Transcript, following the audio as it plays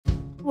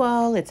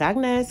Well, it's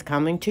Agnes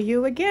coming to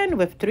you again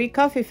with 3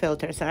 coffee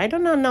filters. I do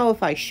not know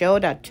if I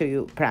showed that to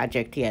you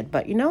project yet,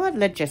 but you know what?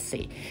 Let's just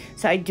see.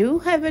 So I do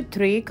have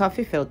 3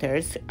 coffee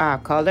filters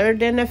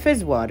colored in a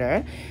fizz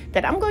water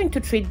that I'm going to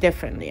treat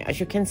differently. As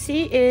you can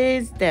see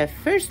is the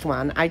first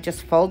one, I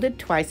just folded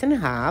twice in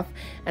half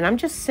and I'm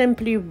just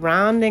simply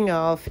rounding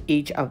off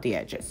each of the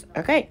edges.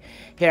 Okay,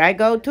 here I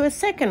go to a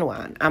second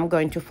one. I'm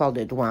going to fold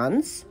it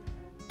once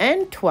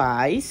and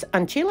twice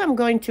until I'm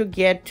going to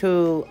get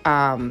to,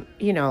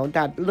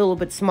 that little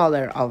bit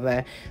smaller of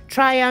a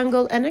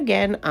triangle. And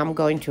again, I'm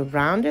going to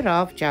round it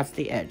off just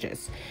the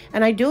edges.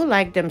 And I do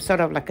like them sort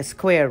of like a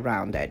square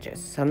round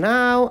edges. So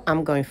now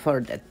I'm going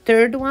for the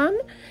third one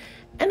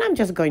and I'm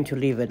just going to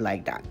leave it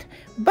like that.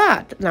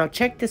 But now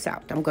check this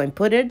out. I'm going to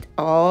put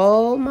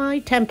all my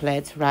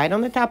templates right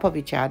on the top of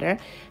each other.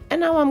 And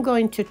now I'm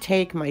going to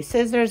take my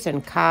scissors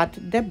and cut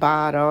the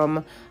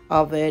bottom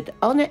of it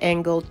on an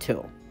angle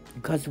too,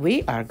 because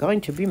we are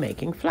going to be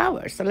making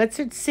flowers. So let's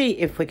see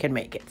if we can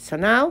make it. So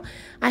now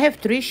I have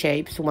 3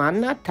 shapes,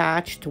 one not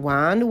touched,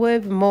 one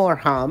with more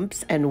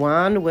humps, and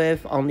one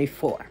with only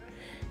 4.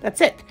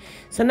 That's it.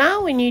 So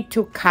now we need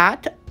to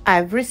cut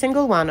every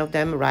single one of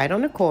them right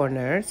on the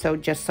corner. So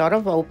just sort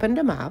of open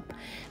them up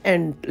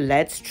and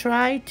let's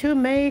try to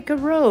make a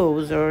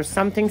rose or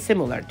something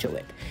similar to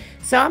it.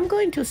 So I'm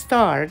going to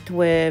start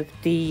with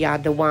the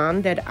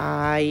one that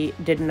I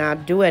did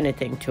not do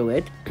anything to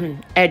it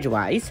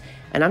edgewise,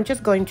 and I'm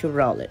just going to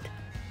roll it.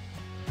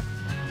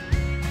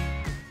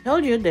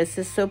 Told you this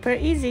is super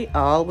easy.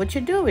 All what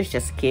you do is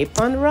just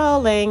keep on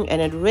rolling,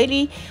 and it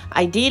really,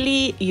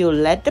 ideally, you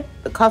let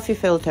the coffee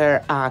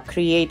filter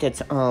create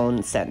its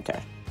own center.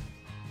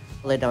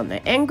 Roll it on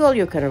the angle,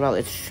 you can roll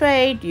it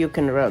straight, you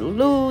can roll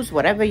loose,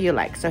 whatever you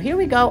like. So here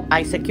we go.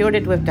 I secured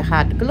it with the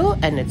hot glue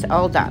and it's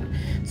all done.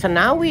 So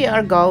now we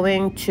are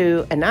going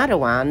to another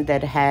one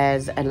that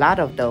has a lot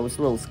of those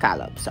little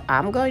scallops. So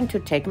I'm going to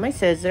take my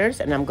scissors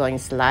and I'm going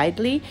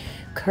slightly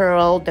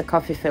curl the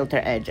coffee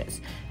filter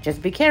edges.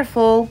 Just be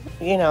careful,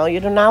 you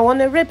do not want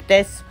to rip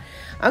this.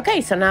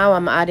 Okay, so now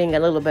I'm adding a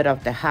little bit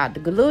of the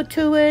hot glue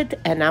to it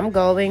and I'm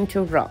going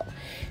to roll.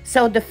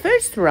 So the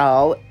first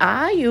row,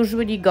 I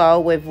usually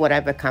go with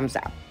whatever comes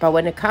up. But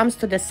when it comes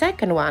to the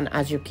second one,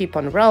 as you keep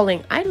on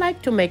rolling, I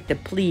like to make the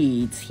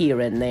pleats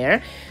here and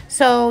there.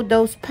 So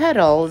those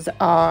petals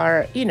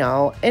are,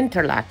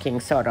 interlocking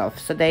sort of.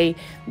 So they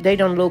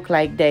don't look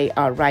like they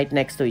are right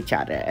next to each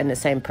other in the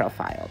same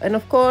profile. And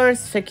of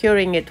course,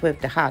 securing it with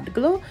the hot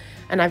glue.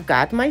 And I've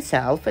got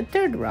myself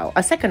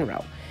a second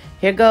row.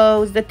 Here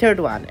goes the third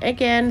one.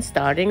 Again,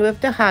 starting with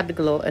the hot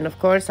glue. And of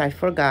course, I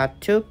forgot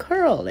to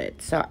curl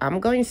it. So I'm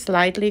going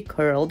slightly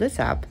curl this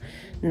up.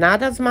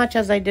 Not as much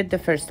as I did the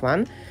first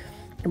one,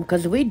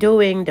 because we're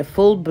doing the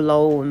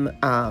full-blown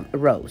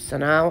rose. So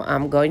now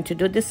I'm going to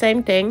do the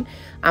same thing.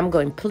 I'm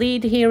going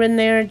pleat here and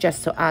there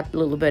just to add a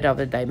little bit of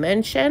a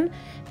dimension.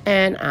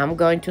 And I'm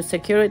going to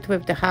secure it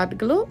with the hot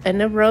glue. And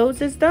the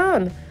rose is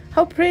done.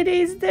 How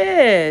pretty is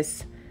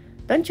this?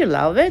 Don't you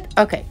love it?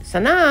 Okay, so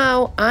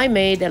now I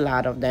made a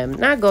lot of them.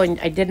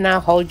 I did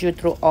not hold you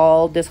through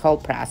this whole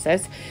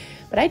process,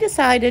 but I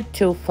decided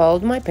to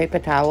fold my paper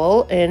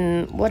towel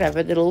in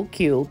whatever little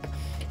cube.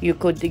 You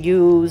could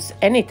use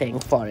anything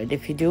for it.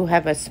 If you do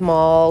have a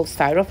small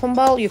styrofoam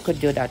ball, you could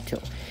do that too.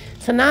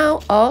 So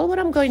now all what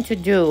I'm going to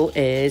do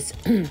is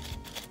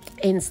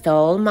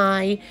install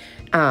my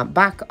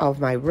back of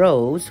my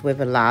rose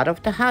with a lot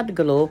of the hot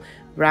glue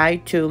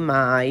right to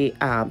my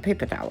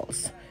paper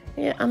towels.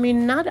 Yeah, I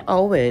mean, not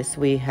always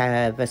we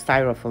have a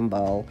styrofoam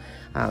ball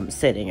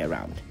sitting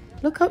around.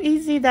 Look how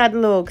easy that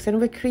looks, and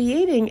we're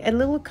creating a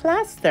little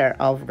cluster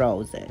of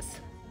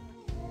roses.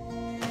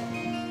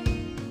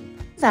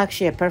 It's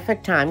actually a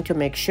perfect time to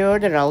make sure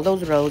that all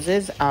those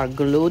roses are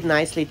glued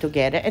nicely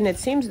together, and it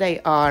seems they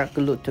are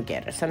glued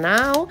together. So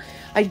now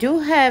I do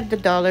have the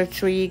Dollar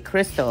Tree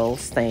crystal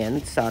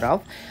stand, sort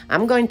of.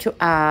 I'm going to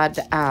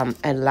add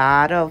a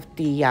lot of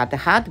the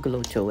hot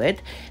glue to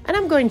it, and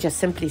I'm going to just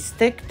simply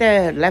stick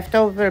the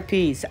leftover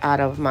piece out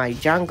of my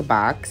junk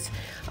box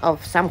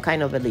of some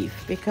kind of a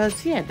leaf,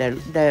 because yeah,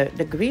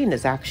 the green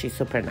is actually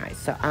super nice.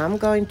 So I'm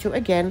going to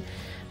again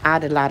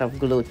add a lot of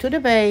glue to the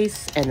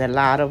base and a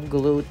lot of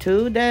glue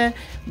to the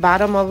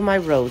bottom of my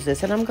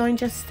roses, and I'm going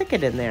to just stick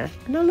it in there.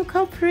 Now look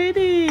how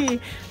pretty.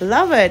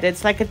 Love it.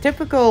 It's like a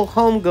typical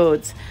home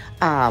goods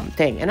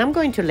thing, and I'm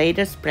going to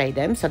later spray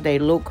them so they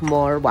look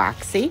more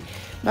waxy,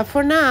 but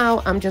for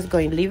now I'm just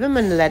going to leave them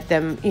and let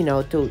them,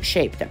 to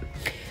shape them.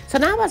 So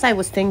now as I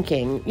was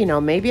thinking,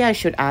 maybe I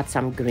should add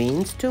some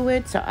greens to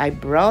it, so I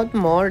brought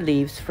more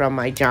leaves from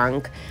my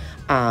junk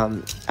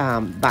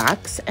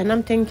box, and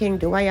I'm thinking,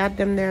 do I add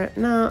them there?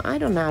 No, I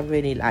do not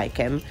really like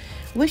them.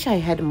 Wish I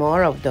had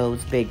more of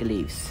those big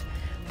leaves,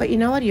 but you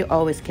know what, you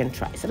always can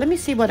try. So let me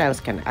see what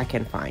else I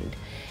can find.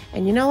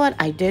 And you know what,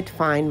 I did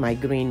find my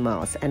green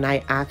moss, and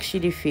I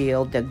actually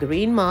feel the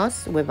green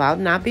moss, without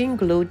not being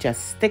glued,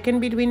 just sticking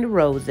between the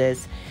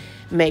roses,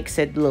 makes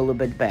it a little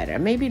bit better.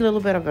 Maybe a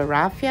little bit of a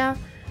raffia.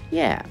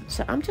 Yeah,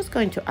 so I'm just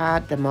going to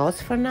add the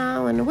moss for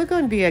now, and we're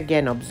going to be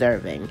again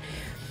observing.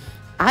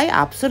 I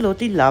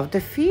absolutely love the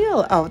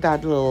feel of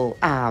that little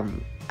I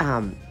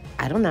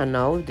don't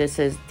know. This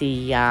is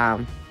the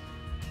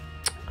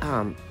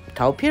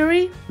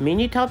topiary,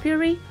 mini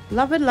topiary.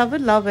 Love it, love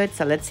it, love it.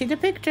 So let's see the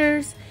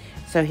pictures.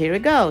 So here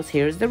it goes.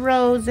 Here's the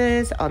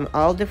roses on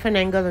all different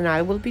angles, and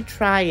I will be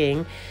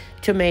trying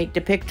to make the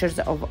pictures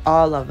of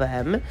all of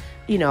them,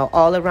 you know,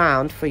 all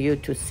around for you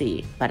to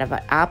see. But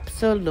I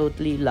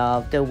absolutely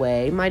love the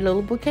way my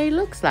little bouquet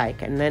looks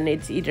like. And then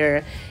it's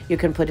either you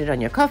can put it on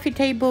your coffee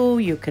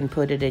table, you can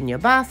put it in your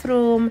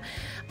bathroom,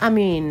 I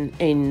mean,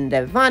 in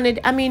the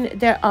vanity. I mean,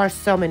 there are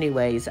so many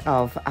ways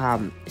of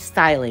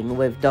styling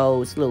with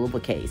those little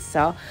bouquets.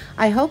 So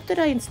I hope that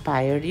I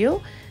inspired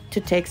you to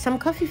take some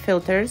coffee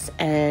filters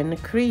and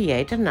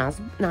create a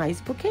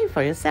nice bouquet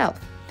for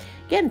yourself.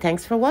 Again,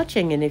 thanks for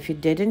watching, and if you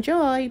did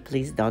enjoy,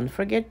 please don't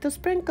forget to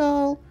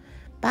sprinkle.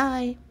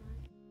 Bye.